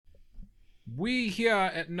We here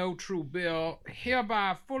at No True Bill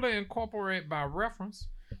hereby fully incorporate by reference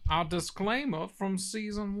our disclaimer from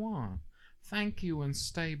season 1. Thank you and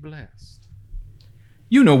stay blessed.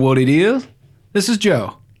 You know what it is. This is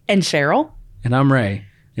Joe. And Cheryl. And I'm Ray,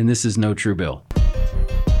 and this is No True Bill.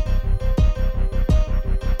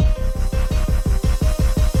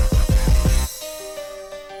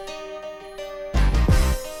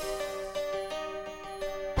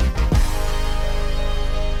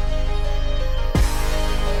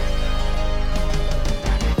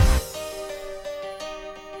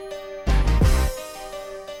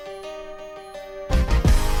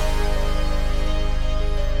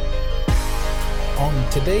 On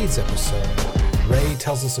today's episode, Ray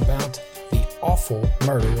tells us about the awful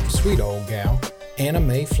murder of sweet old gal, Anna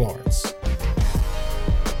Mae Florence.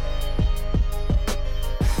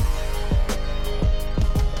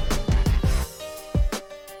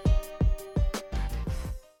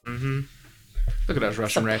 Look at us,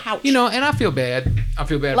 Russian Ray. pouch. You know, and I feel bad. I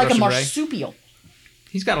feel bad, Like Russian a Ray. marsupial.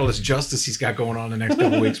 He's got all this justice he's got going on the next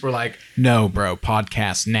couple weeks. We're like, no, bro,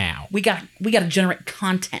 podcast now. We got to generate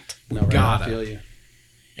content. No, Ray, Gotta. I feel you.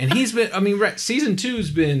 And he's been, I mean, season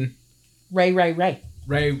 2's been Ray. Ray,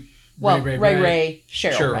 Well, Ray,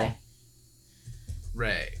 Cheryl.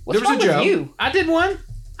 Ray. What's There was wrong a with joke. you? I did one.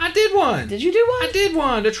 Did you do one? I did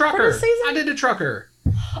one. The trucker. this season? I did the trucker.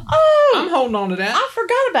 Oh, I'm holding on to that. I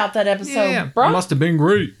forgot about that episode, bro. Must have been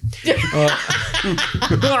great.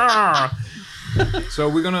 So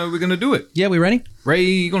we're gonna do it. Yeah, we ready?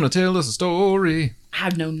 Ray gonna tell us a story. I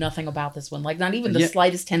know nothing about this one. Like, not even the Yeah.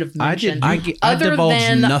 slightest hint of I mention. did. I Other divulged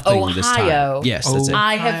than nothing Ohio, this time. Yes, that's it.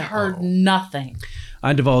 I have heard nothing.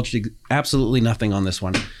 I divulged absolutely nothing on this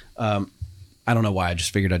one. I don't know why. I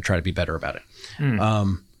just figured I'd try to be better about it.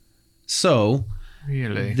 So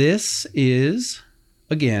Really? this is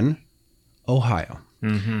again Ohio.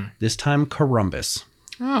 Mm-hmm. This time Columbus.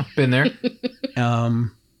 Oh, been there.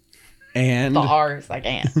 And The R's I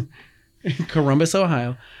can't. Columbus,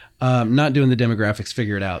 Ohio. Not doing the demographics.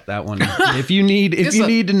 Figure it out. That one. If you need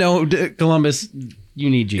to know Columbus, you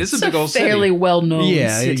need Jesus. It's a big old Fairly city. well-known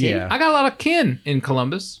Yeah, city. yeah. I got a lot of kin in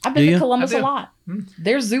Columbus. I've been Do to you? Columbus I a do. lot.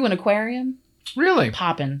 Their zoo and aquarium, Really?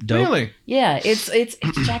 popping. Dope. Really? Yeah, it's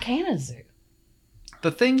Jack Hanna's zoo.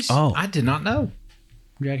 The things I did not know.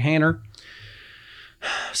 Jack Hanner.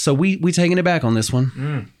 So we taking it back on this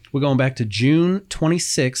one. We're going back to June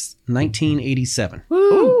 26th, 1987.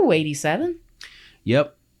 Ooh, 87.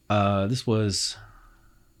 Yep. This was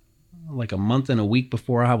like a month and a week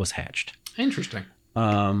before I was hatched. Interesting.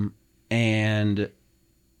 And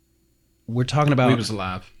we're talking about We was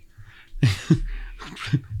alive.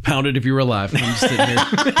 pounded if you were alive. I'm just sitting here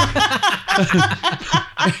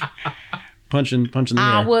punching the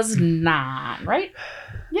I air. was 9, right?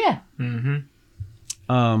 Yeah.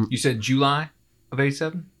 Mm-hmm. You said July of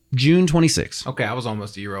 87? June 26th. Okay, I was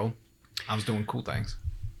almost a year old. I was doing cool things.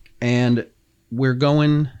 And we're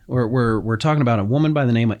talking about a woman by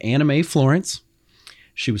the name of Anna Mae Florence.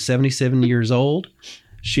 She was 77 years old.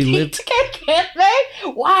 She lived Can't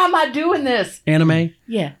they? Why am I doing this? Anna Mae?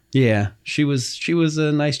 Yeah. Yeah, she was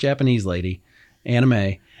a nice Japanese lady, Anna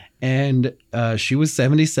Mae, and she was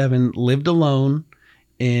 77, lived alone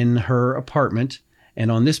in her apartment,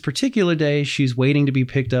 and on this particular day, she's waiting to be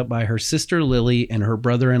picked up by her sister Lily and her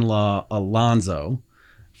brother-in-law Alonzo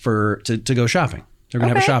to go shopping. They're going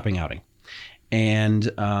to have a shopping outing, and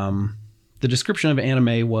the description of Anna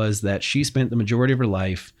Mae was that she spent the majority of her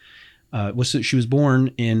life. She was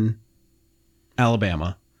born in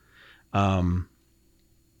Alabama.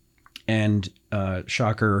 And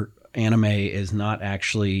shocker, Anna Mae is not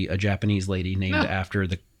actually a Japanese lady named after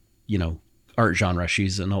the, art genre.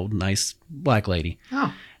 She's an old, nice black lady.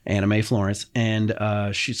 Oh. Anna Mae Florence. And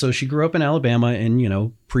she grew up in Alabama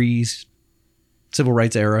in, pre-civil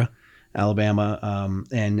rights era Alabama.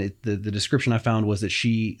 And the description I found was that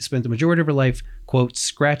she spent the majority of her life, quote,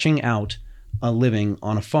 scratching out a living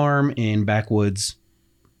on a farm in backwoods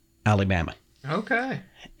Alabama. Okay.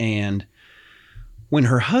 And when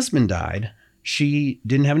her husband died, she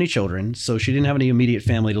didn't have any children, so she didn't have any immediate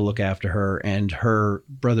family to look after her. And her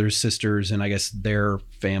brothers, sisters, and I guess their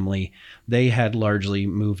family, they had largely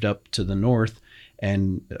moved up to the north,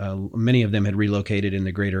 and many of them had relocated in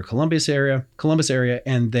the greater Columbus area.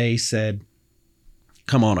 And they said,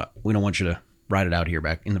 "Come on up. We don't want you to ride it out here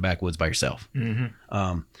back in the backwoods by yourself."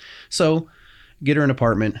 Mm-hmm. So get her an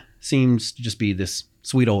apartment. Seems to just be this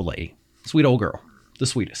sweet old lady, sweet old girl, the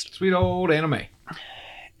sweetest. Sweet old Anna Mae.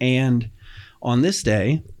 And on this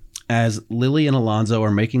day, as Lily and Alonzo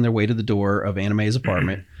are making their way to the door of Anna Mae's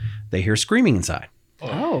apartment, they hear screaming inside.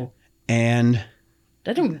 Oh. And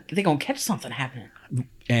They're going to catch something happening.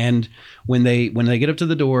 And when they get up to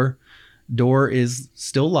the door is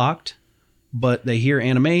still locked, but they hear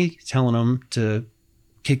Anna Mae telling them to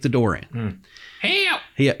kick the door in. Help!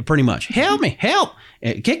 Yeah, pretty much. Help me, help!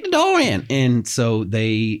 Kick the door in. And so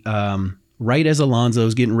they, right as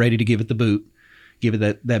Alonzo's getting ready to give it the boot, give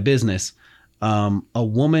it that business, a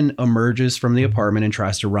woman emerges from the apartment and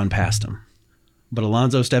tries to run past him. But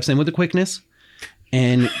Alonzo steps in with the quickness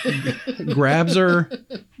and grabs her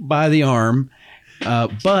by the arm.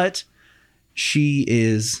 But she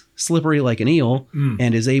is slippery like an eel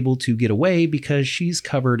and is able to get away because she's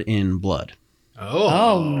covered in blood.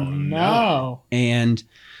 Oh, no. And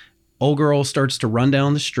old girl starts to run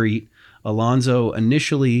down the street. Alonzo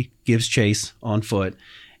initially gives chase on foot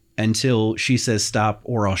until she says, "Stop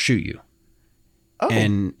or I'll shoot you." Oh.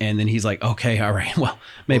 And then he's like, "Okay, all right. Well,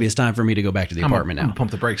 maybe it's time for me to go back to the apartment I'm now." gonna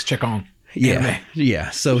pump the brakes. Check on. Yeah. Yeah.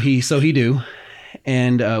 So he do.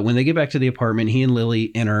 And when they get back to the apartment, he and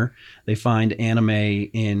Lily enter. They find Anna Mae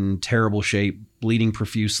in terrible shape, bleeding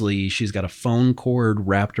profusely. She's got a phone cord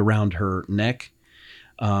wrapped around her neck.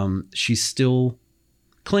 She's still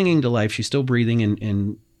clinging to life. She's still breathing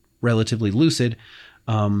and relatively lucid.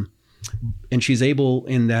 And she's able,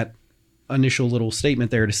 in that initial little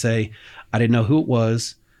statement there, to say, "I didn't know who it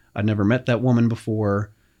was. I'd never met that woman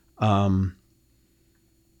before." And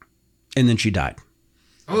then she died.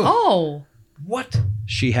 Oh. What?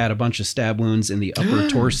 She had a bunch of stab wounds in the upper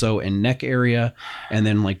torso and neck area, and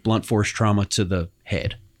then like blunt force trauma to the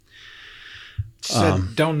head.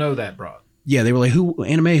 Said, don't know that, bro. Yeah, they were like, "Who,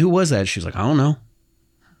 Anna Mae, who was that?" She's like, "I don't know.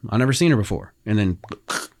 I never seen her before." And then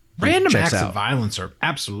Random checks acts out. of violence are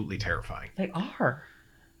absolutely terrifying. They are.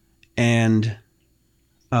 And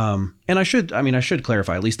I should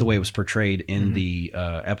clarify, at least the way it was portrayed in the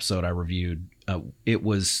episode I reviewed, it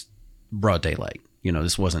was broad daylight. You know,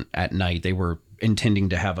 this wasn't at night. They were intending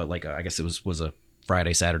to have I guess it was a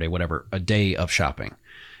Friday, Saturday, whatever, a day of shopping.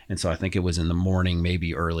 And so I think it was in the morning,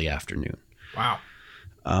 maybe early afternoon. Wow.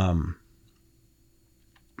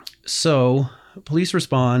 So police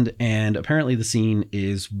respond, and apparently the scene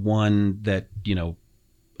is one that, you know,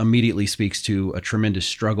 immediately speaks to a tremendous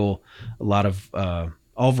struggle, a lot of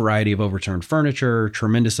all variety of overturned furniture,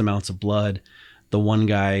 tremendous amounts of blood. The one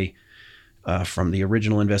guy from the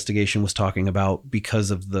original investigation was talking about,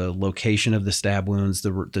 because of the location of the stab wounds,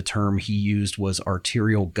 the term he used was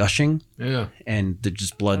arterial gushing. Yeah. And the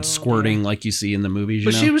just blood squirting like you see in the movies.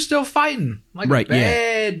 But you know? she was still fighting like Right, a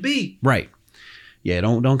bad beat. Right. Yeah,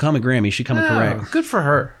 don't come at Grammy. She coming correct. Good for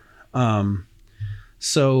her.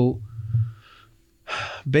 So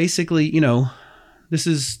basically, you know, this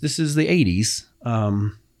is the 80s.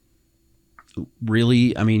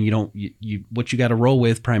 Really, I mean, you what you got to roll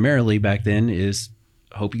with primarily back then is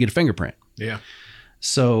hope you get a fingerprint. Yeah.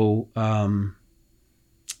 So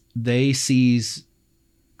they seize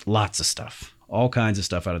lots of stuff, all kinds of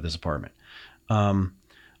stuff out of this apartment.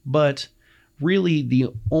 But really the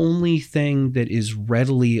only thing that is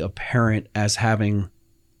readily apparent as having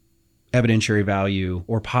evidentiary value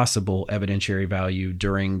or possible evidentiary value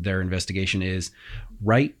during their investigation is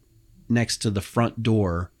right next to the front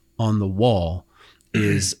door on the wall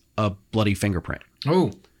is a bloody fingerprint.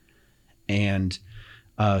 Oh. And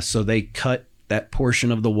so they cut that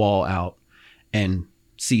portion of the wall out and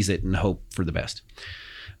seize it and hope for the best.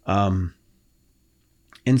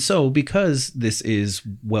 And so because this is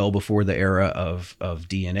well before the era of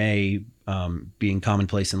DNA being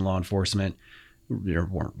commonplace in law enforcement, there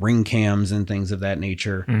weren't ring cams and things of that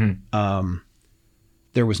nature. Mm-hmm.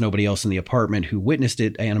 There was nobody else in the apartment who witnessed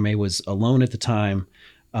it. Anna Mae was alone at the time.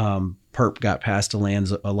 Perp got past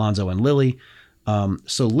Alonzo and Lily.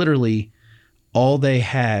 So literally all they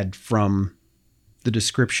had from the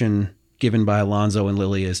description given by Alonzo and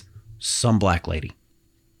Lily is some black lady.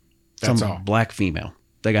 That's some all. black female.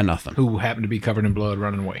 They got nothing. Who happened to be covered in blood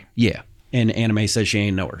running away. Yeah. And Anna Mae says she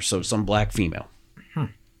ain't know her. So some black female.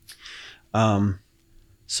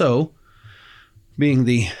 So being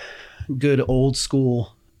the good old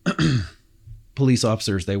school police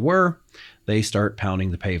officers they were, they start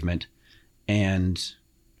pounding the pavement and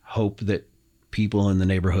hope that people in the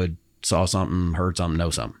neighborhood saw something, heard something, know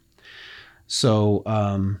something. So,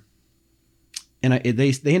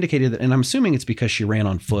 they indicated that, and I'm assuming it's because she ran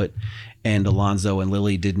on foot, and Alonzo and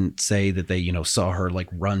Lily didn't say that they, you know, saw her like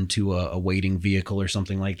run to a waiting vehicle or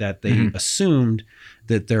something like that. They assumed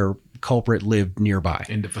that their culprit lived nearby.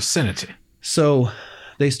 In the vicinity. So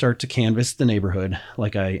they start to canvass the neighborhood,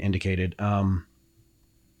 like I indicated.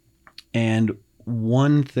 And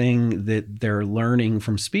one thing that they're learning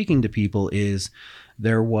from speaking to people is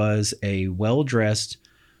there was a well-dressed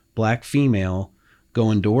black female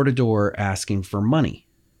going door to door asking for money.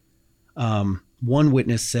 One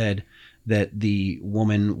witness said that the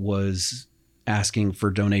woman was asking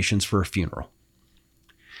for donations for a funeral.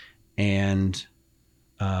 And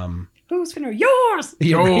whose funeral? Yours.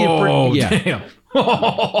 Damn.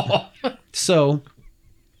 So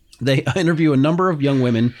they interview a number of young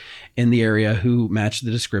women in the area who matched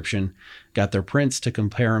the description, got their prints to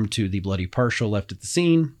compare them to the bloody partial left at the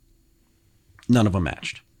scene. None of them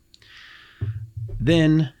matched.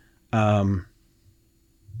 Then 2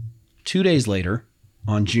 days later,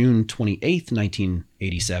 on June 28th,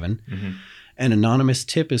 1987, an anonymous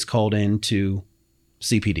tip is called in to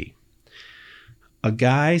CPD. A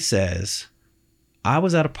guy says, I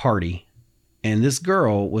was at a party and this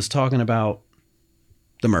girl was talking about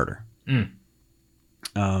the murder.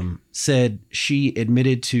 Said she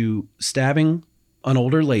admitted to stabbing an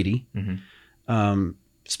older lady,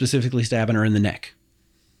 specifically stabbing her in the neck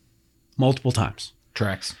multiple times.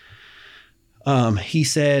 Tracks. He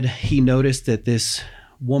said he noticed that this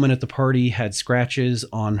woman at the party had scratches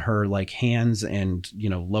on her like hands and,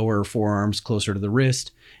 lower forearms closer to the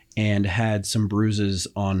wrist, and had some bruises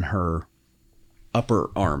on her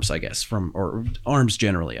upper arms, I guess, or arms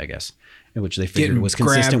generally, I guess, in which they figured was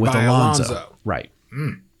consistent with Alonzo. Right.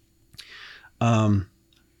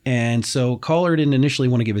 And so caller didn't initially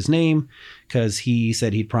want to give his name because he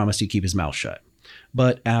said he'd promised he'd keep his mouth shut.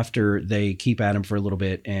 But after they keep at him for a little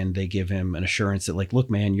bit and they give him an assurance that, like, look,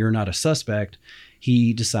 man, you're not a suspect,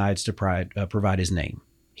 he decides to provide his name.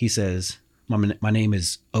 He says, my name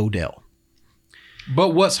is Odell. But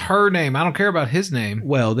what's her name? I don't care about his name.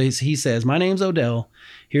 Well, he says, my name's Odell.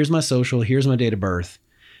 Here's my social. Here's my date of birth.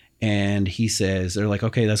 And he says, they're like,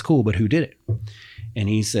 okay, that's cool, but who did it? And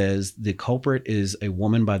he says, the culprit is a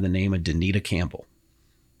woman by the name of Danita Campbell.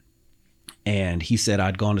 And he said,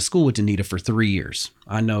 I'd gone to school with Danita for 3 years.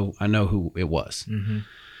 I know who it was.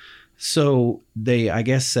 So they, I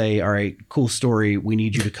guess, say, all right, cool story. We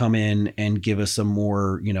need you to come in and give us some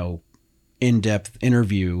more, in-depth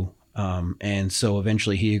interview. And so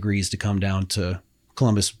eventually he agrees to come down to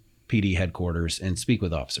Columbus PD headquarters and speak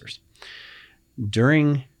with officers.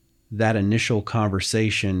 During that initial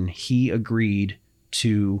conversation, he agreed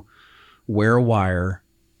to wear a wire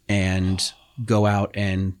and go out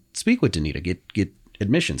and speak with Danita, get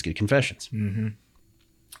admissions, get confessions.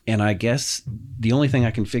 And I guess the only thing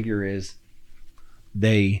I can figure is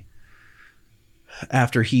they,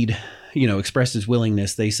 after he'd, expressed his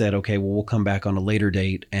willingness, they said, okay, well, we'll come back on a later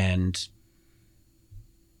date and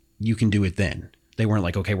you can do it then. They weren't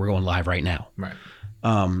like, okay, we're going live right now. Right.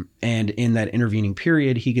 And in that intervening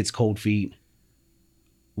period, he gets cold feet,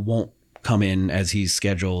 won't come in as he's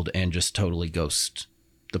scheduled, and just totally ghosts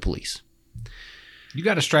the police. You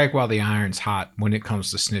got to strike while the iron's hot when it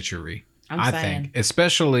comes to snitchery. I think,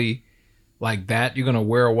 especially like that, you're going to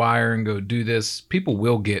wear a wire and go do this. People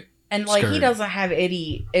will get And like scared. He doesn't have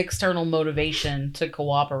any external motivation to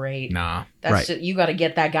cooperate. Nah. That's Right. just, you got to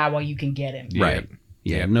get that guy while you can get him. Yeah. Right.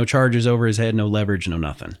 Yeah. Yep. No charges over his head, no leverage, no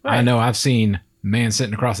nothing. Right. I know I've seen a man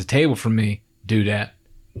sitting across the table from me do that.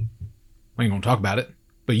 We ain't going to talk about it.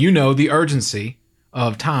 But the urgency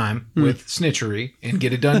of time with snitchery and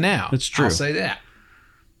get it done now. That's true. I'll say that.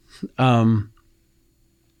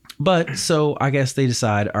 But so I guess they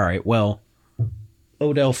decide, all right, well,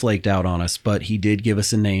 Odell flaked out on us, but he did give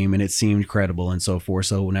us a name and it seemed credible and so forth.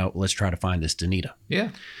 So now let's try to find this Danita.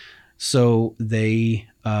 Yeah. So they're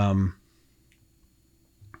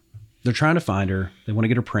trying to find her. They want to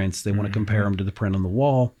get her prints. They want to compare them to the print on the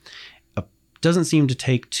wall. Doesn't seem to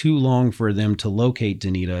take too long for them to locate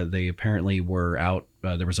Danita. They apparently were out.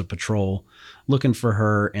 There was a patrol looking for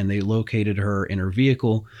her, and they located her in her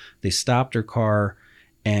vehicle. They stopped her car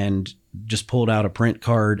and just pulled out a print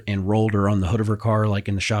card and rolled her on the hood of her car, like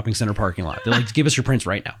in the shopping center parking lot. They're like, give us your prints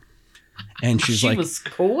right now. And she's like, She was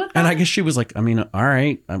cool with that? and I guess she was like, I mean, all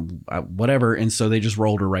right, whatever. And so they just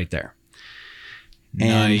rolled her right there.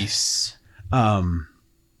 And, Nice.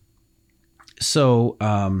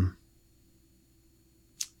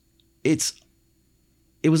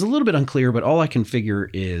 It was a little bit unclear, but all I can figure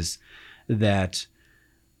is that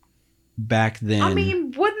back then, I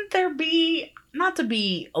mean, wouldn't there be, not to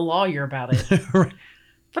be a lawyer about it, right.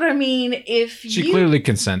 but I mean, if She you... clearly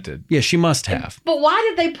consented. Yeah, she must have. But why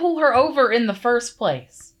did they pull her over in the first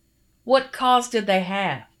place? What cause did they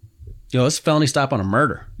have? It's a felony stop on a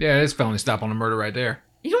murder. Yeah, it's felony stop on a murder right there.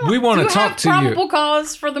 You don't, We wanna do talk have to you. probable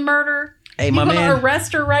cause for the murder? Hey, You my gonna man,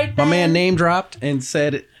 arrest her right my then? man name dropped and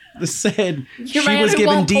said Your she man was who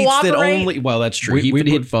given won't deets that cooperate? only. Well, that's true. We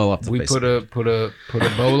He'd fall off the We face. put a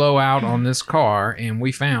bolo out on this car and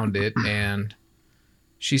we found it, and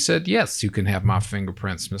she said, yes, you can have my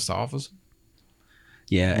fingerprints, Mr. Officer.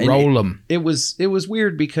 Yeah, and Roll them. It was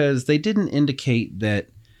weird because they didn't indicate that.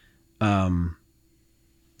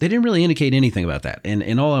 They didn't really indicate anything about that,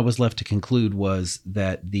 and all I was left to conclude was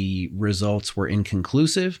that the results were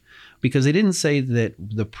inconclusive because they didn't say that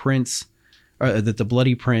the prints, that the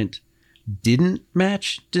bloody print didn't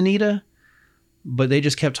match Danita, but they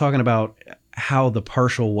just kept talking about how the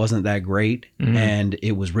partial wasn't that great and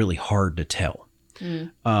it was really hard to tell.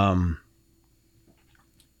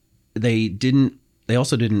 They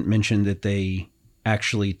also didn't mention that they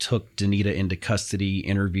actually took Danita into custody,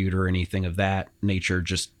 interviewed her, or anything of that nature.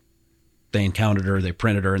 Just they encountered her, they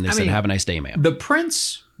printed her, and they said, "Have a nice day, ma'am." The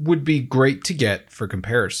prints would be great to get for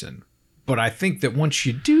comparison, but I think that once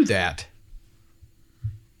you do that,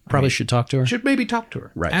 Probably should talk to her. should maybe talk to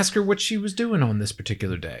her. Right. Ask her what she was doing on this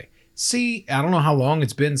particular day. See, I don't know how long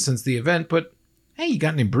it's been since the event, but hey, you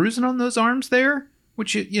got any bruising on those arms there?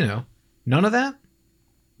 Which none of that?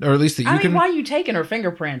 Or at least that you can. why are you taking her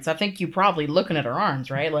fingerprints? I think you probably looking at her arms,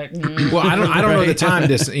 right? Like, Well, I don't know the time. I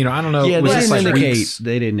don't know. Yeah, was they this didn't like indicate. weeks?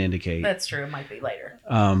 They didn't indicate. that's true. It might be later.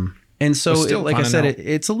 And so, But still like I finding said, out.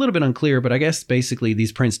 it's a little bit unclear, but I guess basically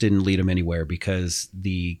these prints didn't lead them anywhere because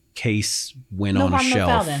the case went No on a harm, no foul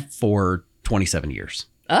shelf then. for 27 years.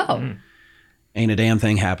 Oh, Ain't a damn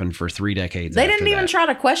thing happened for 3 decades. they after didn't even that. try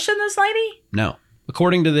to question this lady? No.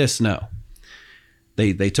 According to this, no.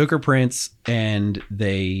 They took her prints and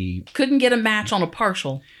they Couldn't get a match on a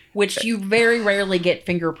partial, which you very rarely get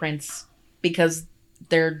fingerprints because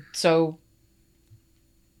they're so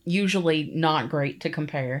usually not great to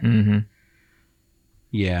compare.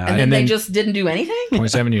 yeah, And then And they then- just didn't do anything?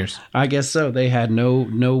 27 years. I guess so. They had no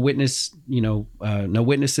witness, no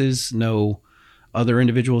witnesses, no other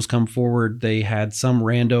individuals come forward. They had some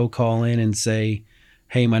rando call in and say,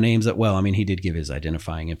 "Hey, my name's," well, I mean, he did give his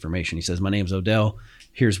identifying information. He says, "My name's Odell.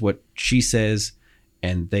 Here's what she says."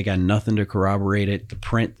 And they got nothing to corroborate it. The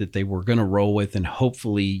print that they were going to roll with and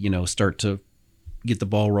hopefully, start to get the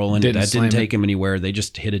ball rolling. Didn't That slam didn't it. take him anywhere. They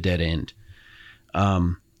just hit a dead end.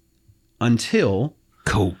 Until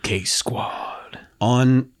Cold Case Squad.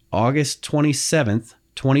 on August 27th,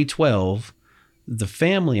 2012, the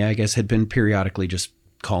family, I guess, had been periodically just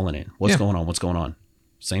calling in. What's Yeah. going on? What's going on?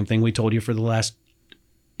 Same thing we told you for the last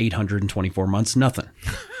 824 months. Nothing.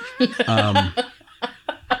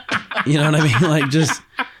 You know what I mean? Like just,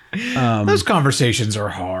 Those conversations are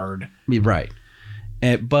hard. right.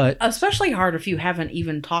 But, Especially hard if you haven't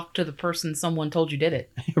even talked to the person someone told you did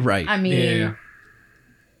it. right. I mean, Yeah.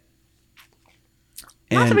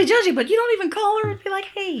 not to And- be judgy, but you don't even call her and be like,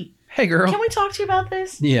 hey, Hey, girl. can we talk to you about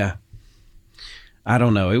this? Yeah. I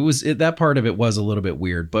don't know. That part of it was a little bit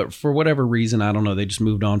weird, but for whatever reason, I don't know. They just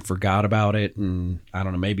moved on, forgot about it. And I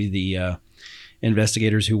don't know, maybe the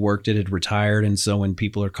investigators who worked it had retired. And so when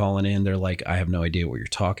people are calling in, they're like, I have no idea what you're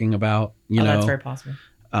talking about. You know, That's very possible.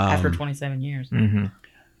 After 27 years.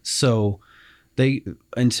 so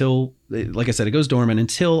until, like I said, it goes dormant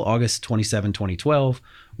until August 27, 2012,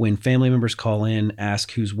 when family members call in,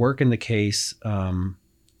 ask who's working the case.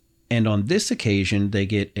 And on this occasion, they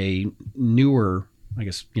get a newer, I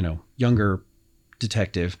guess, younger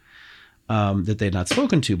detective that they had not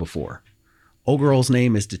spoken to before. Old girl's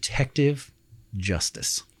name is Detective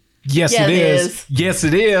Justice. Yes, Yeah, it it is. is. Yes,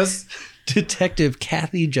 it is. Detective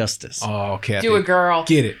Kathy Justice. Oh, Kathy. Do it, girl.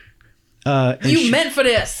 Get it. And You meant for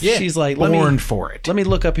this. she's like, Born for it. let me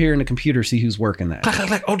look up here in the computer, see who's working that.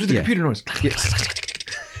 Oh, do the Yeah. computer noise.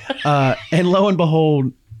 And lo and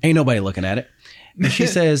behold, ain't nobody looking at it. And she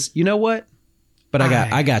says, "You know what? But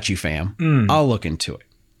I got you, fam. I'll look into it."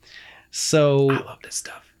 So I love this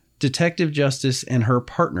stuff. Detective Justice and her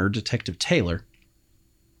partner, Detective Taylor,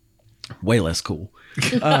 way less cool.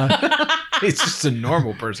 It's just a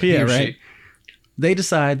normal person. Yeah, he or right. she. They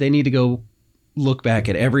decide they need to go look back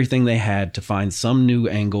at everything they had to find some new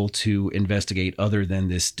angle to investigate other than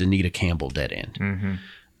this Danita Campbell dead end.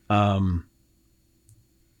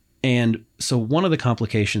 And so one of the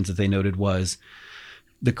complications that they noted was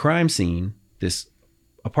the crime scene, this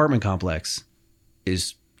apartment complex,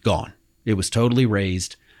 is gone. It was totally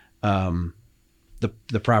razed.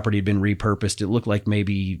 The property had been repurposed. It looked like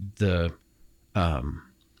maybe I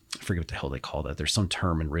forget what the hell they call that. There's some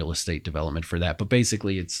term in real estate development for that, but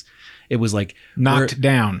basically it was like Knocked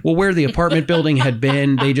down. Well, where the apartment building had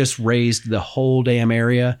been, they just raised the whole damn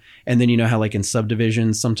area. And then you know how like in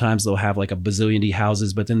subdivisions, sometimes they'll have like a bazillion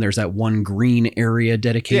houses, but then there's that one green area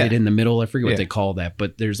dedicated Yeah. in the middle. I forget what Yeah. they call that,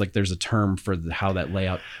 but there's a term for how that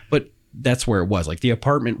layout. But that's where it was. Like the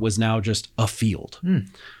apartment was now just a field.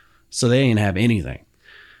 So they didn't have anything.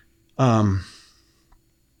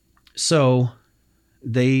 So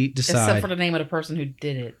they decide, Except for the name of the person who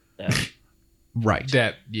did it. though. right.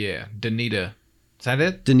 Danita Is that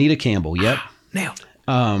it? Danita Campbell. Yep. Nailed.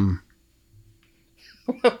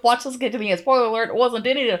 Watch us get to the end. Spoiler alert, it wasn't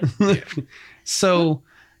Danita. So,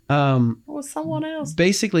 It was someone else.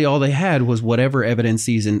 basically all they had was whatever evidence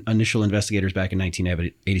these initial investigators back in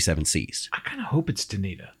 1987 seized. I kind of hope it's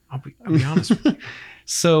Danita. I'll be honest with you.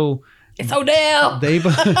 So It's Odell. they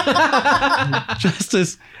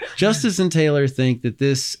Justice and Taylor think that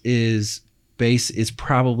this case is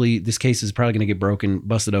probably going to get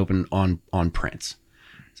busted open on prints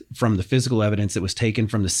from the physical evidence that was taken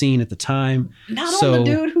from the scene at the time. Not on the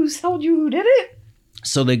dude who told you who did it.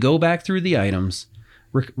 So they go back through the items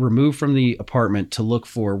removed from the apartment to look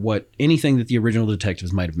for anything that the original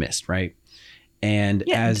detectives might have missed, right? And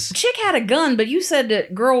chick had a gun, but you said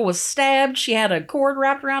that girl was stabbed. She had a cord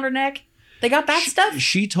wrapped around her neck. They got that stuff.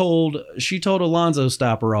 She told Alonzo,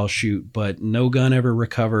 "Stop or I'll shoot," but no gun ever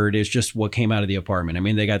recovered. It's just what came out of the apartment. I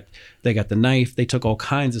mean, they got the knife. They took all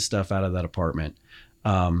kinds of stuff out of that apartment.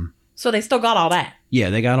 So they still got all that. Yeah,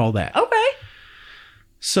 they got all that. Okay.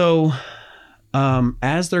 So,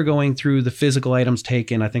 as they're going through the physical items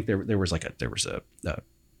taken, I think there was a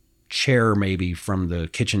chair maybe from the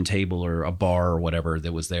kitchen table or a bar or whatever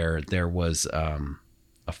that was there. There was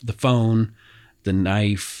the phone, the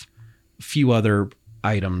knife, a few other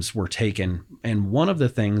items were taken. And one of the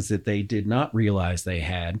things that they did not realize they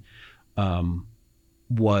had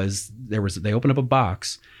was they opened up a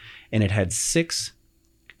box and it had 6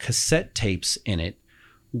 cassette tapes in it,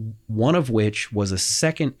 one of which was a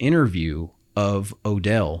second interview of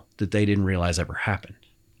Odell that they didn't realize ever happened.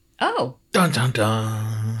 Oh. Dun, dun,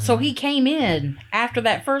 dun. So he came in after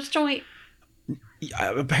that first joint?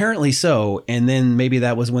 Apparently so. And then maybe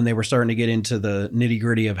that was when they were starting to get into the nitty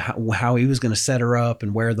gritty of how he was going to set her up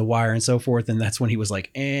and where the wire and so forth. And that's when he was like,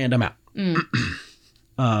 and I'm out.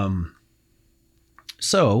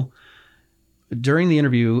 So during the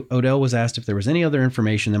interview, Odell was asked if there was any other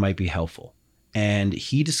information that might be helpful. And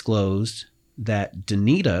he disclosed that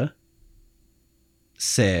Danita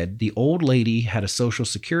said the old lady had a Social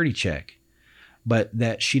Security check, but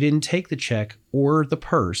that she didn't take the check or the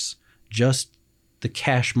purse, just the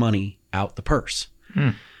cash money out the purse.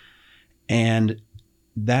 And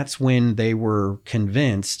that's when they were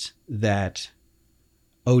convinced that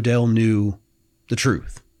Odell knew the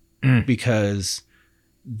truth because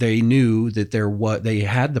they knew that they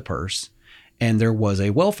had the purse and there was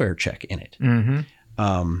a welfare check in it.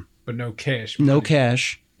 But no cash. No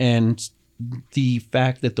cash. And the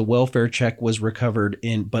fact that the welfare check was recovered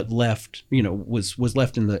but left, was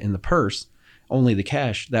left in the purse, only the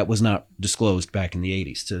cash, that was not disclosed back in the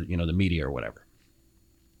 80s to, the media or whatever.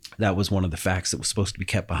 That was one of the facts that was supposed to be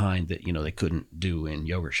kept behind that, they couldn't do in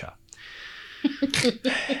Yogurt Shop.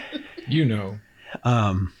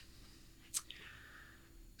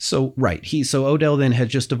 So, right. So Odell then had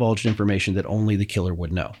just divulged information that only the killer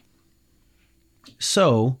would know.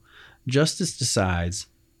 So Justice decides,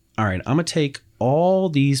 all right, I'm going to take all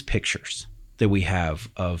these pictures that we have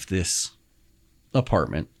of this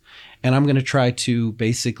apartment, and I'm going to try to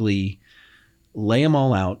basically lay them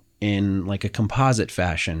all out in like a composite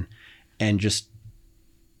fashion and just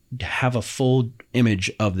have a full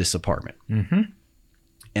image of this apartment.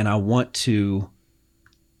 And I want to...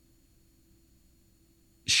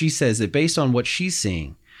 She says that based on what she's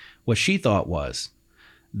seeing, what she thought was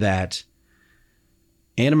that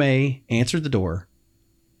Anna Mae answered the door,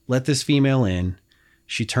 let this female in.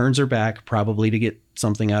 She turns her back probably to get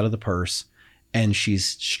something out of the purse, and she's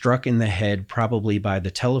struck in the head probably by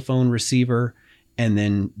the telephone receiver. And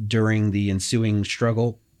then during the ensuing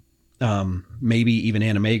struggle, maybe even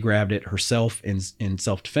Anna Mae grabbed it herself in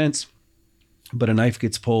self-defense, but a knife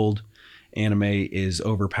gets pulled. Anna Mae is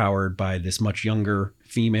overpowered by this much younger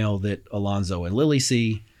female that Alonzo and Lily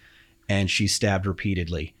see, and she's stabbed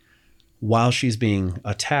repeatedly. While she's being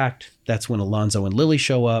attacked, that's when Alonzo and Lily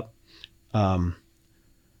show up,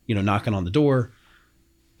 knocking on the door.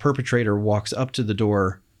 Perpetrator walks up to the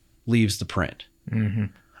door, leaves the print.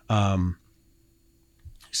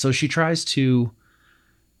 So she tries to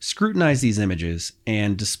scrutinize these images,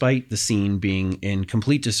 and despite the scene being in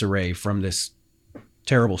complete disarray from this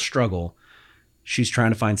terrible struggle, she's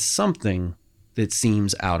trying to find something that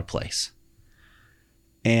seems out of place.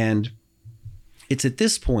 And it's at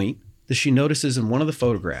this point that she notices in one of the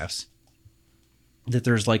photographs that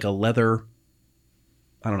there's like a leather,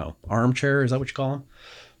 armchair. Is that what you call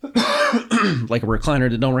them? Like a recliner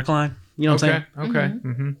that don't recline. You know what I'm saying? Okay.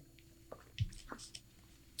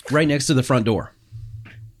 Right next to the front door.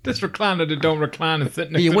 This recliner that don't recline and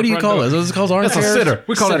sit next Yeah, to what the do you front call door. it? Those are called armchairs? That's a sitter.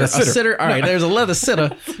 We call it a sitter. All right, there's a leather sitter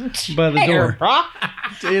by the door.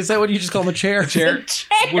 Is that what you just call them, a chair? Chair. Chair.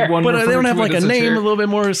 Would one But refer they don't to have it like a as name chair? a little bit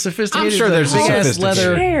more sophisticated. I'm sure there's a big ass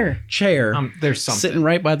sophisticated leather chair There's something. sitting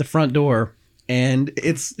right by the front door. And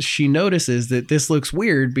she notices that this looks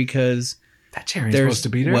weird because That chair ain't there's supposed to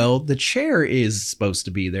be there. Well, the chair is supposed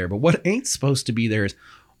to be there, but what ain't supposed to be there is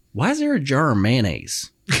why is there a jar of mayonnaise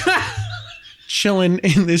chilling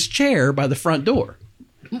in this chair by the front door?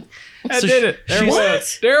 I So did it. There it she's-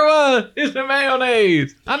 was. There it was. It's the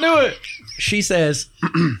mayonnaise. I knew it. She says,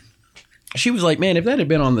 she was like, man, if that had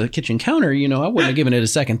been on the kitchen counter, I wouldn't have given it a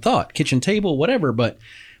second thought. Kitchen table, whatever, but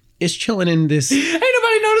it's chilling in this. Ain't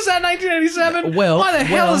nobody noticed that in 1987. Well, why the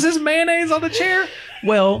hell well- is this mayonnaise on the chair?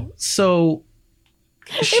 Well, so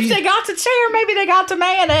If they got the chair, maybe they got the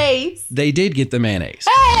mayonnaise. they did get the mayonnaise.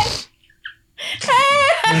 Hey!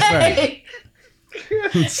 right.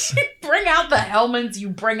 You bring out the Hellmans, you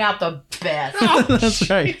bring out the best. That's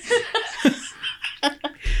right.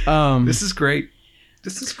 This is great.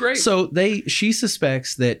 This is great. So she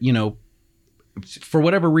suspects that, for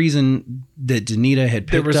whatever reason, that Danita had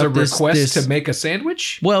picked there was up a request this, to make a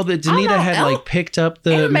sandwich. well, that Danita know, had El- like picked up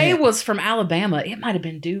the Anna Mae man- was from Alabama. It might have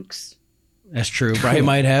been Duke's. That's true. Right,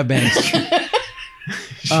 might have been.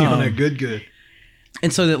 She on a good.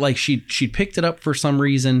 And so that like she picked it up for some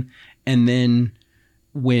reason, and then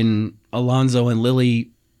when Alonzo and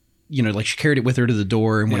Lily, like she carried it with her to the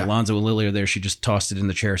door, and when Yeah. Alonzo and Lily are there, she just tossed it in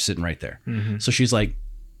the chair sitting right there. So she's like,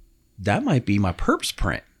 that might be my perps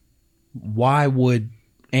print. Why would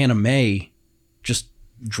Anna Mae just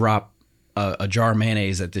drop a jar of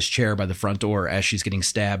mayonnaise at this chair by the front door as she's getting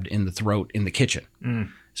stabbed in the throat in the kitchen?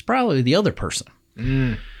 It's probably the other person.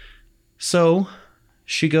 So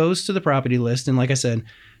she goes to the property list, and like I said,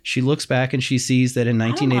 she looks back and she sees that in I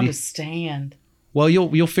don't 1980. understand Well,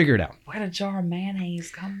 you'll figure it out. where the jar of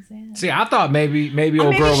mayonnaise comes in. See, I thought maybe old maybe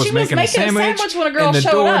girl she was was making a making a sandwich, sandwich when a girl and the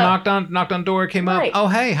showed door up. knocked on door, came Right. up. Oh,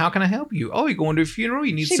 hey, how can I help you? Oh, you going to a funeral?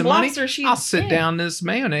 You need She some money? blocks her, she's I'll sit dead. down this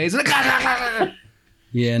mayonnaise.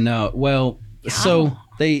 Yeah, no. Well, so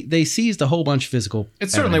they seized a whole bunch of physical.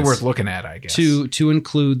 It's certainly evidence worth looking at, I guess. to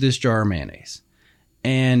include this jar of mayonnaise,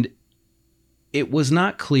 and it was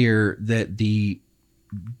not clear that the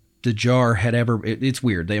jar had ever. It's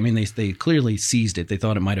weird. They clearly seized it. They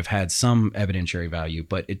thought it might have had some evidentiary value,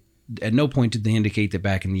 but at no point did they indicate that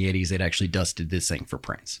back in the 80s they'd actually dusted this thing for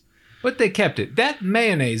prints. But they kept it. That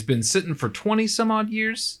mayonnaise been sitting for 20 some odd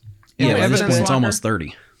years. in Yeah, the at this evidence point it's locker? almost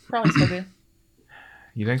 30. Probably so good.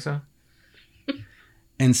 You think so?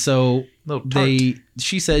 And so Little tart.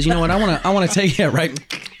 she says, you know what, I want to take it, right?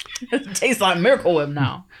 It tastes like Miracle Whip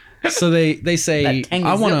now. So they say, That tangy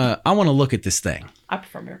I want to look at this thing. I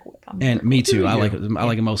prefer Miracle Whip. And me too. I like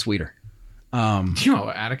it most sweeter. You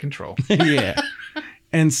know, out of control. Yeah.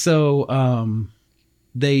 And so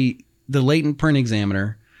the latent print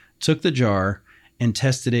examiner took the jar and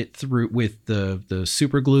tested it through with the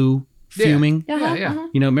super glue fuming. Yeah.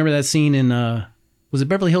 You know, remember that scene in was it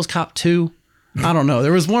Beverly Hills Cop 2? I don't know.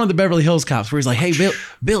 There was one of the Beverly Hills Cops where he's like, "Hey,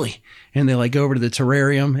 Billy," and they like go over to the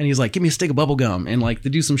terrarium and he's like, "Give me a stick of bubble gum," and like they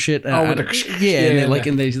do some shit. And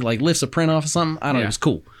they like lifts a print off of something. I don't know. It was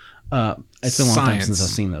cool. It's been a long time Science. since I've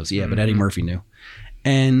seen those. Yeah, but Eddie Murphy knew.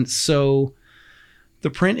 And so the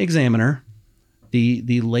print examiner,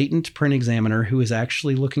 the latent print examiner who is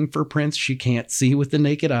actually looking for prints she can't see with the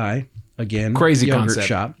naked eye. Again, Crazy yogurt concept.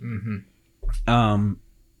 shop.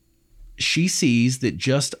 She sees that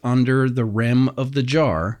just under the rim of the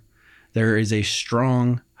jar, there is a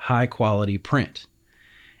strong, high quality print.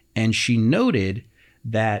 And she noted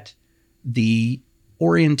that the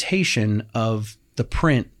orientation of the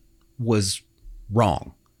print was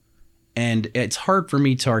wrong. And it's hard for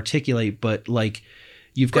me to articulate, but like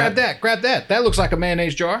you've Grab that. That looks like a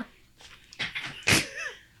mayonnaise jar.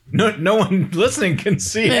 No one listening can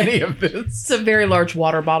see any of this. It's a very large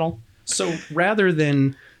water bottle. So rather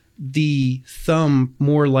than the thumb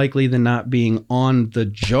more likely than not being on the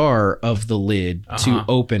jar of the lid to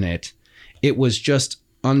open it, it was just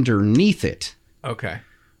underneath it, Okay.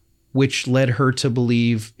 which led her to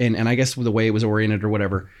believe, and I guess the way it was oriented or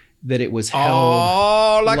whatever, that it was held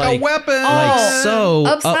Oh, like a weapon. like so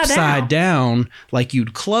upside down, like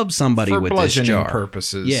you'd club somebody For with this bludgeoning jar.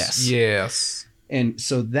 purposes. Yes. Yes. And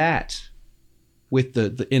so that, with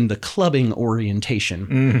the in the clubbing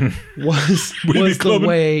orientation, was the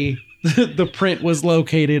way the print was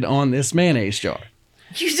located on this mayonnaise jar.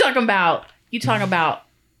 You talking about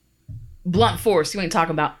blunt force. You ain't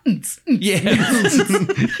talking about Yeah,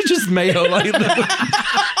 just mayo like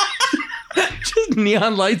just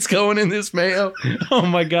Neon lights going in this mayo. Oh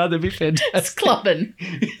my God, that'd be It's fantastic. clubbing.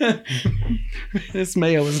 This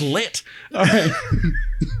mayo is lit. All right.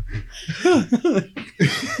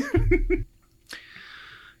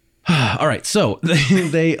 All right. So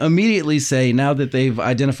they immediately say, now that they've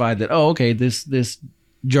identified that, oh, okay, this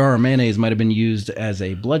jar of mayonnaise might have been used as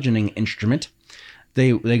a bludgeoning instrument.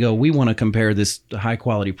 They go, we want to compare this high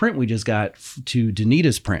quality print we just got to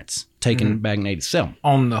Danita's prints taken back in 87.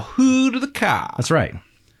 On the hood of the car. That's right.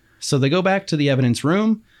 So they go back to the evidence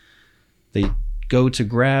room. They go to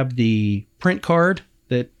grab the print card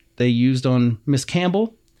that they used on Miss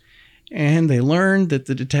Campbell. And they learn that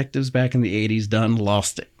the detectives back in the 80s done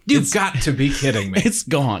lost it. You've got to be kidding me. It's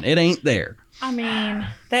gone. It ain't there. I mean,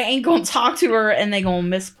 they ain't gonna talk to her and they gonna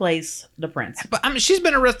misplace the prints. But I mean, she's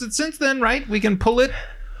been arrested since then, right? We can pull it.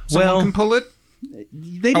 Someone can pull it.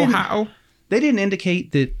 They didn't, Ohio. They didn't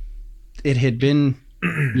indicate that it had been,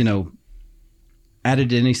 added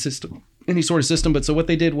to any system, any sort of system. But so what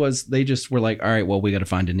they did was they just were like, all right, well, we got to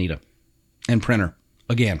find Anita and print her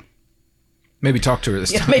again. Maybe talk to her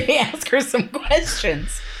this Yeah, time. maybe ask her some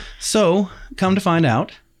questions. So come to find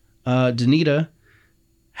out, Danita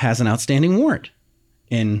has an outstanding warrant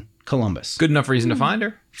in Columbus. Good enough reason to find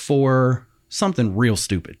her. For something real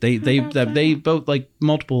stupid. They both, like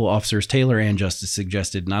multiple officers, Taylor and Justice,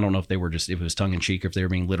 suggested, and I don't know if they were just, if it was tongue in cheek or if they were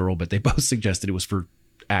being literal, but they both suggested it was for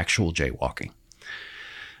actual jaywalking.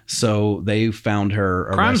 So they found her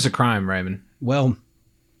arrested. Crime's a crime, Raymond. Well,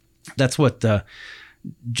 that's what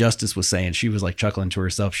Justice was saying. She was like chuckling to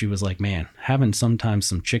herself. She was like, man, having sometimes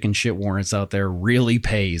some chicken shit warrants out there really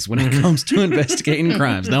pays when it comes to investigating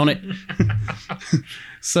crimes, don't it?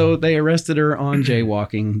 So they arrested her on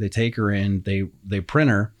jaywalking. They take her in, they print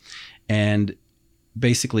her, and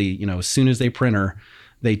basically, as soon as they print her,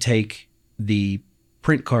 they take the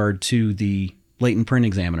print card to the latent print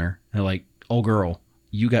examiner. They're like, oh girl,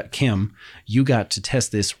 you got to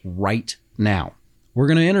test this right now. We're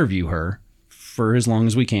going to interview her for as long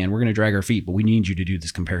as we can. We're going to drag our feet, but we need you to do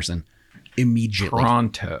this comparison immediately.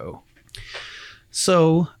 Pronto.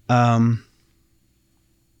 So,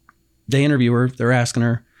 they interview her. They're asking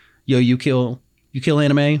her, yo, you kill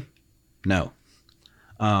Anna Mae? No.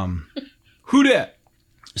 Who dat?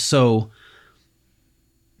 So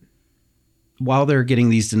while they're getting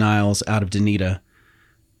these denials out of Danita,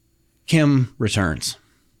 Kim returns.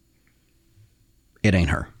 It ain't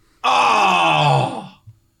her. Oh!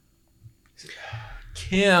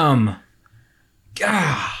 Kim.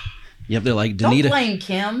 Gah. Yep, they're like, Don't Danita. blame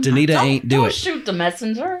Kim. Danita ain't do don't it. shoot the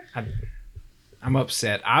messenger. I'm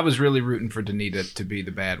upset. I was really rooting for Danita to be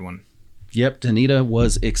the bad one. Yep, Danita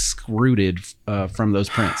was excluded from those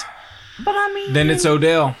prints. But I mean, Then it's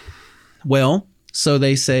Odell. Well, so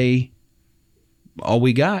they say, all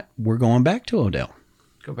we got, we're going back to Odell.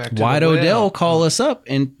 Go back to Why'd Odell call us up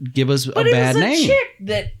and give us a but it bad was a name chick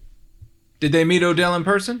that Did they meet Odell in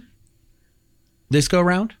person? this go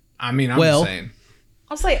round? I mean, I'm Well- just saying.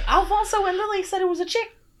 I'll say Alfonso and Lily said it was a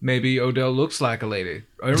chick. Maybe Odell looks like a lady.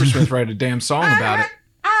 Aerosmith wrote a damn song about it.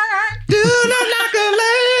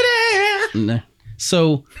 Nah.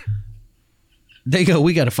 So they go,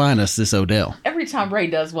 we got to find us this Odell. Every time Ray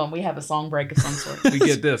does one, we have a song break of some sort. We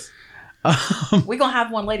get this. We're gonna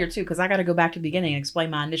have one later too, because I got to go back to the beginning and explain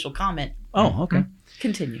my initial comment. Oh, okay.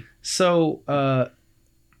 Continue. So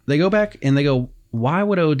they go back and they go, why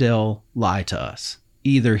would Odell lie to us?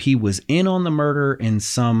 Either he was in on the murder in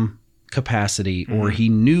some capacity or he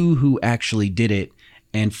knew who actually did it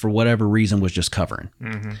and for whatever reason was just covering.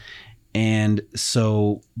 Mm-hmm. And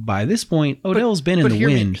so by this point, Odell's been in the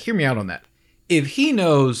wind. Hear me out on that. If he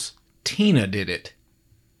knows Tina did it,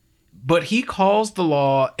 but he calls the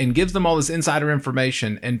law and gives them all this insider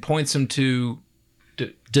information and points them to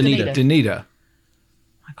Danita.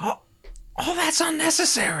 Like, all that's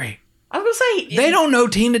unnecessary. I was gonna say They don't know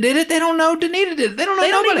Tina did it. They don't know Danita did it. They don't know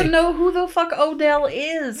They don't nobody. even know who the fuck Odell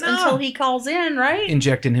is until he calls in, right?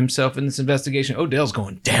 Injecting himself in this investigation. Odell's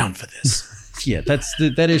going down for this. Yeah,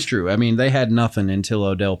 that is true. I mean, they had nothing until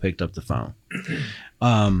Odell picked up the phone.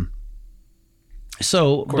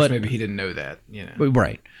 So, Of course, maybe he didn't know that.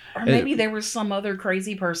 Right. Or maybe there was some other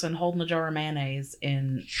crazy person holding a jar of mayonnaise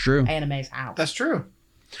in True. Anna Mae's house. That's true.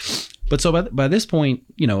 But so by this point,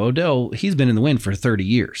 Odell, he's been in the wind for 30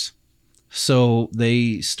 years. So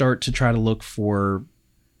they start to try to look for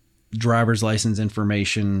driver's license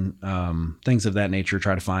information, things of that nature,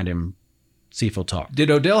 try to find him, see if he'll talk. Did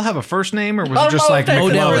Odell have a first name or was I it don't just know like if that's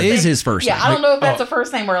Odell the first is name. his first name. Yeah, I don't know if that's a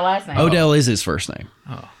first name or a last name. Odell is his first name.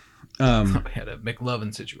 Oh. We had a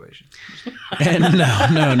McLovin situation. And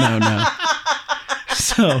no.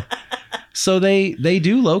 So they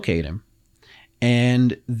do locate him,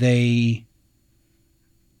 and they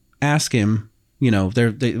ask him,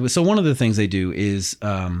 so one of the things they do is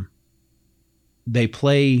they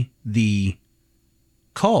play the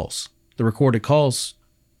recorded calls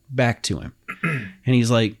back to him. And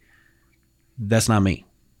he's like, that's not me.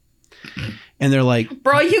 And they're like,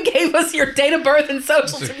 bro, you gave us your date of birth and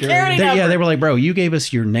social security number. Yeah, they were like, bro, you gave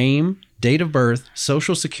us your name, date of birth,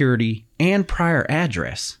 social security, and prior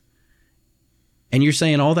address. And you're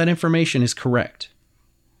saying all that information is correct.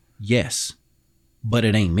 Yes, but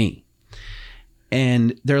it ain't me.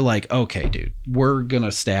 And they're like, okay, dude, we're going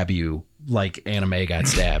to stab you like Anna Mae got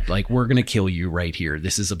stabbed. Like, we're going to kill you right here.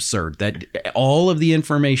 This is absurd. That all of the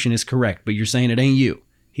information is correct, but you're saying it ain't you.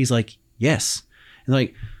 He's like, yes. And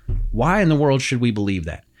like, why in the world should we believe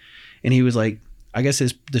that? And he was like, I guess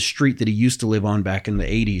the street that he used to live on back in the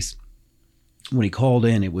 80s, when he called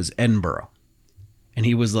in, it was Edinburgh. And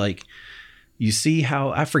he was like, you see how,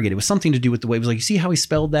 I forget, it was something to do with the way, it was like, you see how he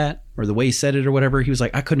spelled that or the way he said it or whatever? He was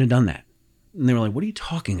like, I couldn't have done that. And they were like, what are you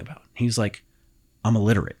talking about? He was like, I'm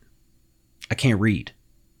illiterate. I can't read.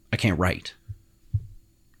 I can't write.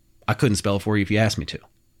 I couldn't spell it for you if you asked me to.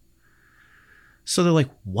 So they're like,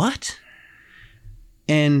 what?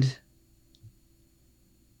 And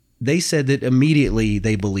they said that immediately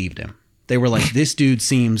they believed him. They were like, this dude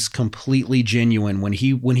seems completely genuine. When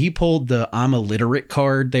he pulled the I'm illiterate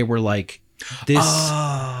card, they were like,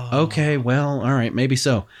 okay, well, all right, maybe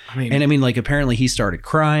so. I mean, like, apparently he started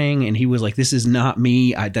crying and he was like, this is not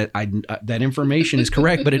me. That information is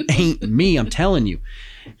correct, but it ain't me. I'm telling you.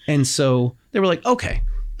 And so they were like, okay.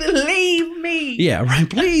 Believe me. Yeah, right.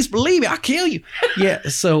 Please believe me. I'll kill you. Yeah.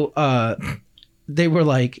 So they were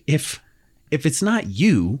like, if it's not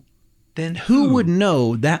you, then who would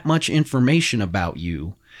know that much information about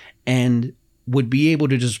you and would be able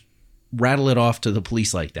to just rattle it off to the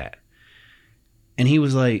police like that? And he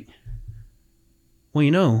was like,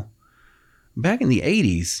 well, back in the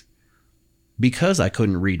 80s, because I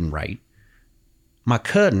couldn't read and write, my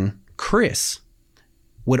cousin, Chris,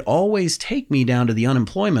 would always take me down to the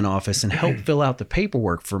unemployment office and help fill out the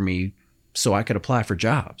paperwork for me so I could apply for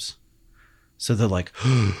jobs. So they're like,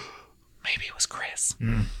 maybe it was Chris.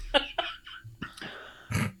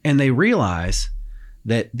 And they realize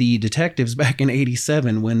that the detectives back in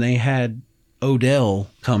 87, when they had Odell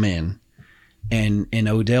come in, and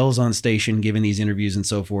Odell's on station giving these interviews and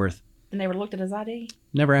so forth. And they were looked at his ID?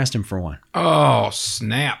 Never asked him for one. Oh,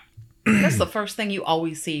 snap. That's the first thing you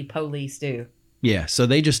always see police do. Yeah, so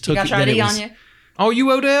they just took you got your ID on you? Oh,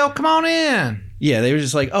 you Odell? Come on in. Yeah, they were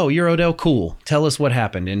just like, oh, you're Odell? Cool. Tell us what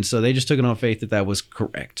happened. And so they just took it on faith that was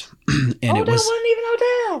correct. And Odell wasn't even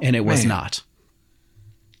Odell. And it was not.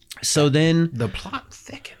 So then the plot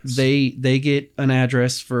thickens. They get an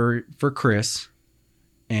address for Chris,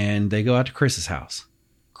 and they go out to Chris's house.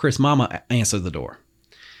 Chris' mama answered the door.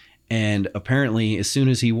 And apparently, as soon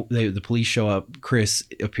as the police show up, Chris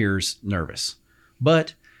appears nervous.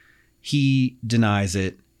 But he denies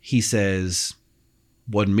it. He says,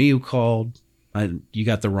 wasn't me who called. You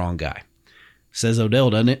got the wrong guy. Says Odell,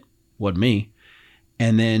 doesn't it? Wasn't me.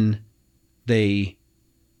 And then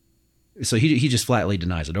so he just flatly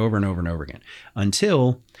denies it over and over and over again.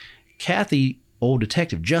 Until Kathy, old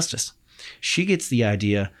Detective Justice, she gets the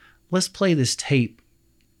idea, let's play this tape.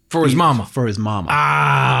 For his mama. For his mama.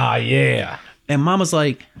 Ah, yeah. And mama's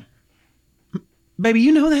like, baby,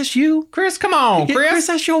 you know that's you? Chris, come on, Chris. Chris,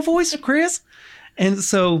 that's your voice, Chris. And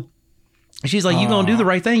so she's like, you going to do the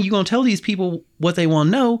right thing? You going to tell these people what they want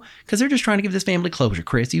to know? Because they're just trying to give this family closure,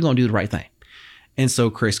 Chris. You going to do the right thing. And so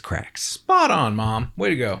Chris cracks. Spot on, Mom. Way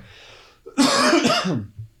to go.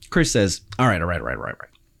 Chris says, all right.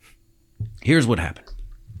 Here's what happened.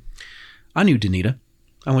 I knew Danita.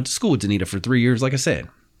 I went to school with Danita for 3 years, like I said.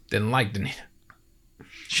 Didn't like Danita.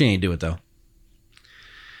 She ain't do it, though.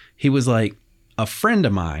 He was like, a friend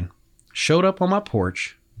of mine showed up on my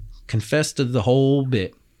porch, confessed to the whole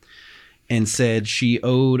bit, and said she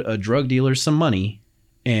owed a drug dealer some money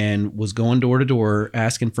and was going door to door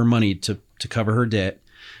asking for money to cover her debt.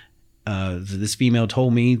 This female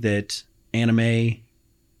told me that Anna Mae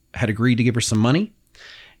had agreed to give her some money,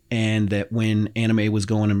 and that when Anna Mae was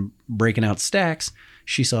going and breaking out stacks,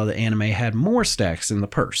 she saw that Anna Mae had more stacks in the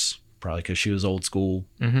purse, probably because she was old school,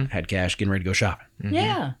 had cash, getting ready to go shopping. Mm-hmm.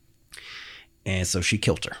 Yeah. And so she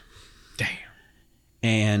killed her. Damn.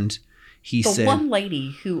 And he said... The one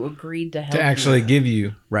lady who agreed to help to actually give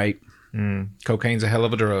you... Right. Cocaine's a hell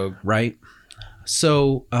of a drug. Right.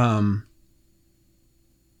 So, and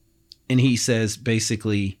he says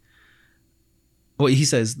basically... Well, he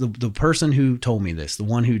says the person who told me this, the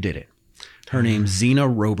one who did it, her name's Zena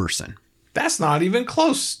Roberson. That's not even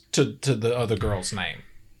close to the other girl's name.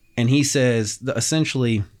 And he says,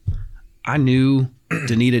 essentially, I knew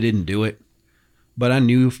Danita didn't do it, but I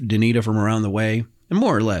knew Danita from around the way, and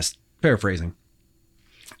more or less, paraphrasing,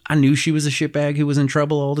 I knew she was a shitbag who was in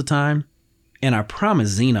trouble all the time, and I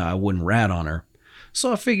promised Xena I wouldn't rat on her.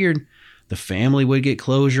 So I figured the family would get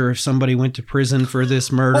closure if somebody went to prison for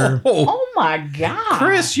this murder. Oh my God.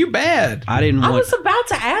 Chris, you bad. I was about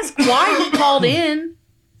to ask why he called in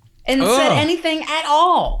and said anything at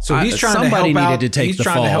all. So he's trying somebody to help needed out. to take he's the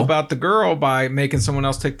trying fall. to help out the girl by making someone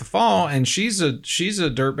else take the fall, and she's a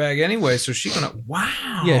dirtbag anyway. So she's gonna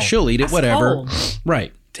Yeah, she'll eat it, That's whatever. cold.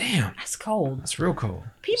 Right. Damn, That's cold. that's real cold.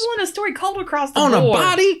 People in a story cold across the On board. a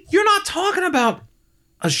body? You're not talking about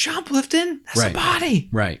a shoplifting. That's Right. a body.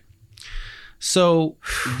 Right. So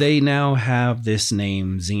they now have this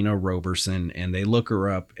name, Xena Roberson, and they look her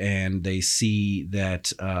up and they see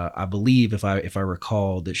that I believe, if I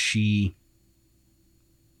recall, that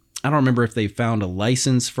I don't remember if they found a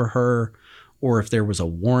license for her or if there was a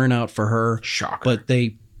warrant out for her. Shocker. But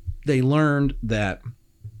they learned that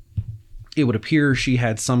it would appear she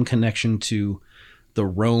had some connection to the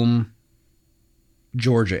Rome,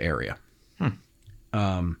 Georgia area.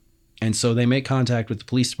 And so they make contact with the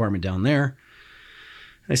police department down there.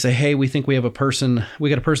 They say, hey, we think we got a person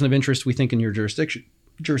of interest, we think, in your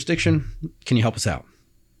jurisdiction. Can you help us out?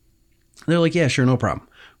 They're like, yeah, sure, no problem.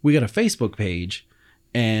 We got a Facebook page,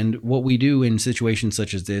 and what we do in situations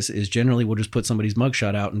such as this is generally we'll just put somebody's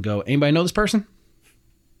mugshot out and go, anybody know this person?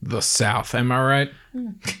 The South, am I right?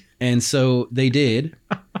 And so they did,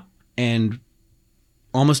 and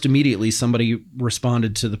almost immediately somebody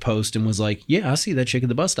responded to the post and was like, yeah, I see that chick at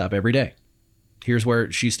the bus stop every day. Here's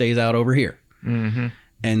where she stays out over here. Mm-hmm.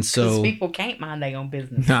 And so Because people can't mind their own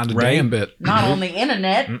business. Not a Right? damn bit. Not on the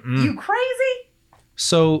internet. Mm-mm. You crazy?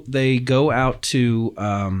 So they go out to,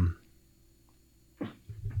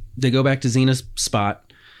 they go back to Xena's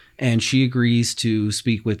spot, and she agrees to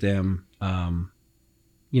speak with them,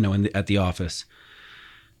 at the office.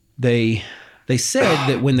 They said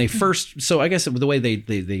that when they first, so I guess the way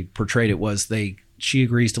they portrayed it was she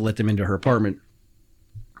agrees to let them into her apartment.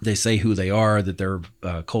 They say who they are, that they're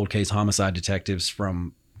cold case homicide detectives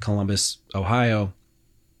from Columbus, Ohio.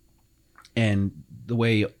 And the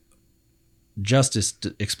way Justice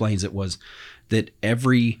explains it was that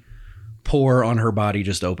every pore on her body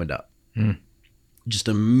just opened up. Just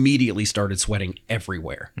immediately started sweating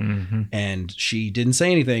everywhere. Mm-hmm. And she didn't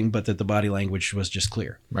say anything, but that the body language was just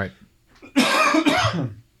clear. Right.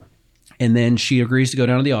 And then she agrees to go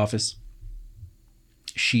down to the office.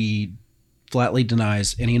 She flatly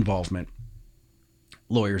denies any involvement.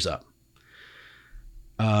 Lawyers up.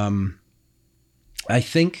 I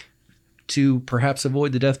think to perhaps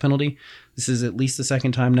avoid the death penalty, this is at least the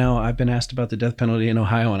second time now I've been asked about the death penalty in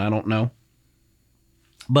Ohio, and I don't know.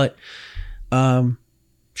 But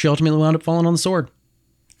she ultimately wound up falling on the sword.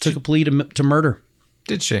 Took a plea to murder.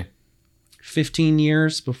 Did she? 15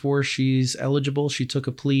 years before she's eligible. She took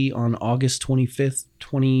a plea on August 25th,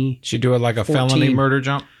 2014. She do it like a felony murder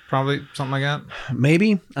jump? Probably something like that?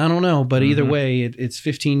 Maybe. I don't know. But either way, it's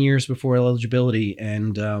 15 years before eligibility.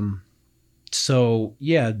 And so,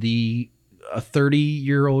 yeah, a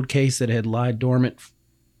 30-year-old case that had lied dormant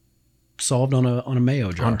solved on a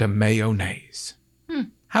mayo jar. On the mayonnaise.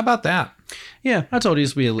 How about that? Yeah, I told you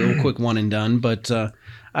this would be a little quick one and done, but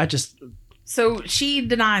So she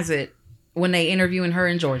denies it when they interviewing her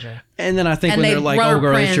in Georgia. And then I think And when they they're like, run oh, her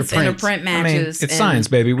girl, that's your prints and her print. print I mean, matches. it's and science,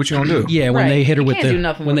 baby. What you gonna do? Yeah, when Right. they hit her You with can't do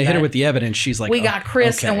nothing with that. the evidence, she's like, We oh, got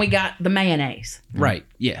Chris okay. and we got the mayonnaise. Right.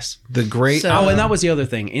 Yes. The great... So- Oh, and that was the other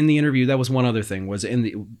thing in the interview. That was one other thing. Was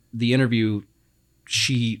in the interview,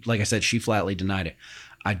 she, like I said, she flatly denied it.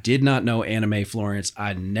 I did not know Anna Mae Florence.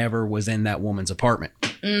 I never was in that woman's apartment.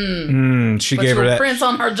 she But gave her your that... prints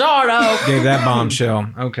on her jar, though. Gave that bombshell.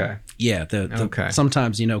 Okay. Yeah. Okay.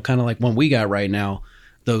 Sometimes, kind of like one we got right now,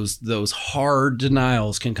 those hard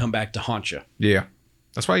denials can come back to haunt you. Yeah.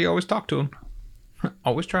 That's why you always talk to them.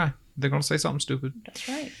 Always try. They're going to say something stupid. That's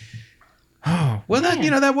right. Oh, well,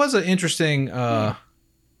 that was an interesting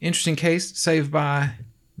case, saved by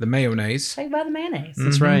the mayonnaise. Saved by the mayonnaise.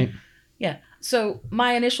 That's right. Yeah. So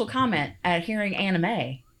my initial comment at hearing Anna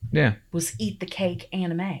Mae Yeah. was "Eat the cake,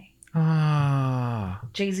 Anna Mae." Ah.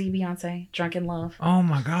 Jay-Z, Beyonce, "Drunk in Love," Oh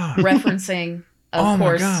my God. referencing, of Oh my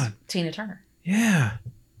course, God. Tina Turner. Yeah.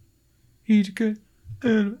 Eat good.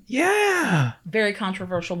 Yeah. Very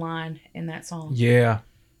controversial line in that song, Yeah.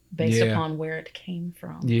 based Yeah. upon where it came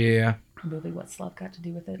from. Yeah. Movie "What's Love Got to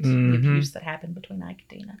Do with It?" Mhm. The abuse that happened between Ike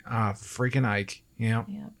and Tina. Freaking Ike. Yeah.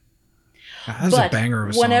 Yeah. That was a banger of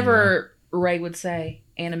a song. Whenever Ray would say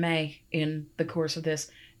Anna Mae in the course of this,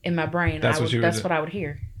 in my brain, That's that's what what I would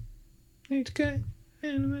hear. Eat good.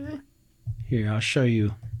 Here, I'll show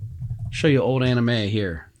you. show you old Anna Mae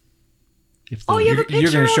here. If Oh, you have a picture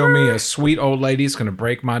You're going to of show me her? a sweet old lady. It's going to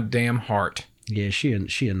break my damn heart. Yeah, she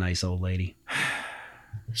a nice old lady.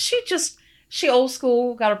 She old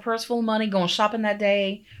school, got her purse full of money, going shopping that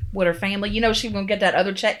day with her family. You know she gonna get that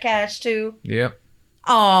other check cash too. Yep.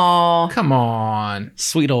 Aw. Come on.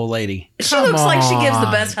 Sweet old lady. She looks like she gives the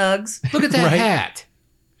on. best hugs. Look at that Right? hat.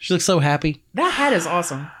 She looks so happy That hat is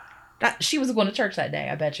awesome. She was going to church that day,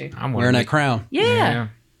 I bet you. I'm wearing that crown. Yeah.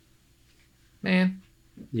 Man.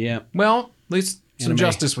 Yeah. Well, at least some Anna Mae-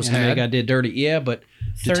 justice was Anna Mae had. got did dirty. Yeah, but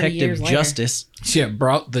 30 years Detective later. Justice Yeah,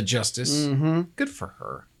 brought the justice. Mm-hmm. Good for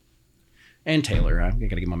her. and Taylor. I got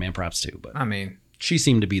to give my man props too, but I mean, she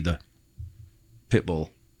seemed to be the pit bull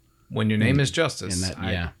when your name is Justice, in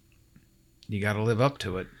that. Yeah. you got to live up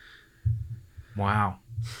to it. Wow.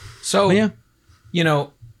 So, But yeah. you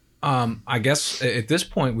know, I guess at this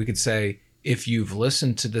point we could say if you've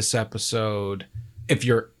listened to this episode, if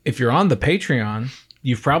you're on the Patreon,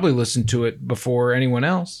 you've probably listened to it before anyone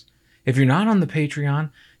else. If you're not on the Patreon,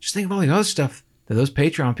 just think of all the other stuff that those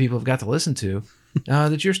Patreon people have got to listen to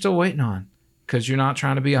that you're still waiting on because you're not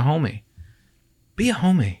trying to be a homie. Be a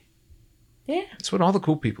homie. Yeah. That's what all the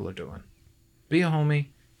cool people are doing. Be a homie.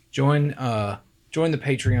 Join the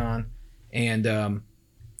Patreon. And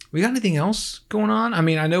we got anything else going on? I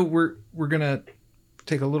mean, I know we're gonna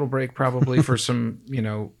take a little break probably for some,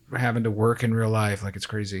 having to work in real life. Like, it's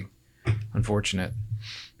crazy. Unfortunate.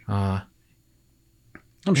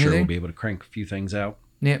 I'm sure Anything? we'll be able to crank a few things out.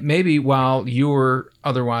 Yeah, maybe while you're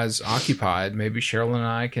otherwise occupied, maybe Cheryl and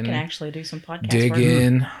I can actually do some podcast dig work.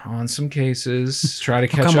 in on some cases, try to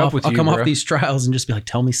catch I'll up with you. come bro. off these trials and just be like,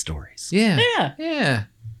 tell me stories. Yeah. Yeah. Yeah.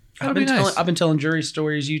 I've That'll be nice. been telling jury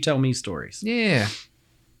stories. You tell me stories. Yeah.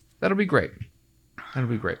 That'll be great. That'll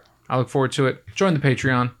be great. I look forward to it. Join the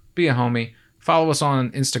Patreon. Be a homie. Follow us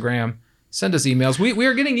on Instagram. Send us emails. We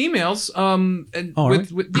are getting emails. And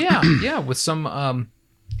Oh, with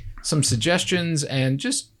some suggestions, and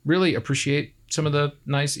just really appreciate some of the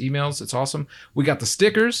nice emails. It's awesome. We got the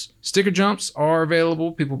stickers. Sticker jumps are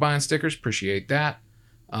available. People buying stickers. Appreciate that.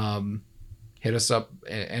 Hit us up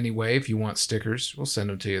anyway if you want stickers. We'll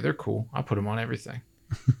send them to you. They're cool. I'll put them on everything.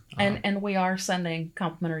 And we are sending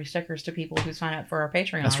complimentary stickers to people who sign up for our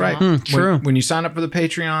Patreon. That's right. True. When you sign up for the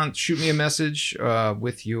Patreon, shoot me a message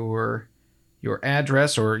with your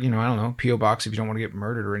address, or I don't know, P.O. box if you don't want to get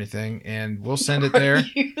murdered or anything, and we'll send it there. Are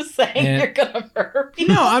you saying And- you're gonna murder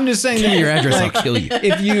people? No, I'm just saying. Give me your address. I'll kill you.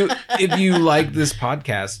 If you like this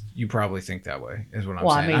podcast, you probably think that way. Is what I'm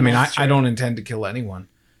Well, I saying. mean, I mean, that's I true. don't intend to kill anyone.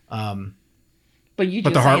 But you. But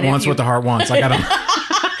just the heart saying if wants what the heart wants. Like, I don't.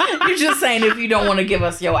 You're just saying if you don't want to give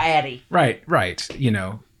us your addy. Right.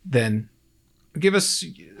 Then give us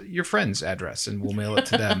your friend's address and we'll mail it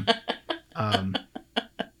to them.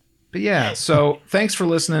 But yeah, so thanks for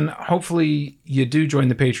listening. Hopefully you do join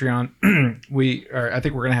the Patreon. I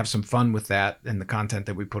think we're going to have some fun with that and the content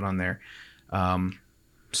that we put on there.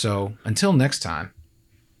 So until next time,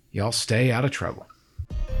 y'all stay out of trouble.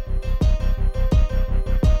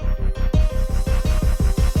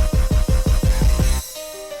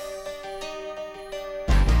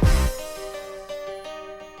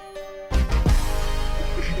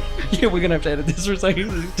 Yeah, we're gonna have to edit this for a second.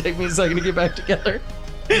 It'll take me a second to get back together.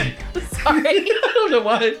 Sorry. I don't know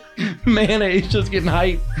why. Mayonnaise just getting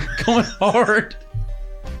hype, going hard.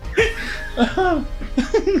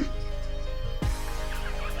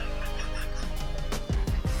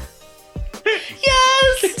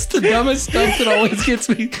 Yes. It's the dumbest stuff that always gets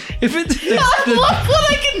me. If it's I love when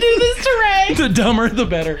I can do this to Ray. the dumber, the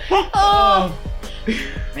better. Oh,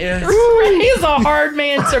 Yes. Ray is a hard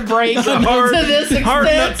man to break to this extent. Hard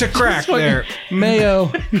nut to crack there.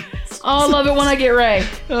 Mayo. Oh, I love it when I get Ray.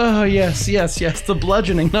 Oh, yes. The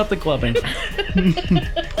bludgeoning, not the clubbing.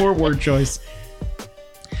 Poor word choice.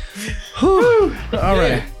 Whew. All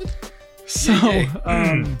right. So,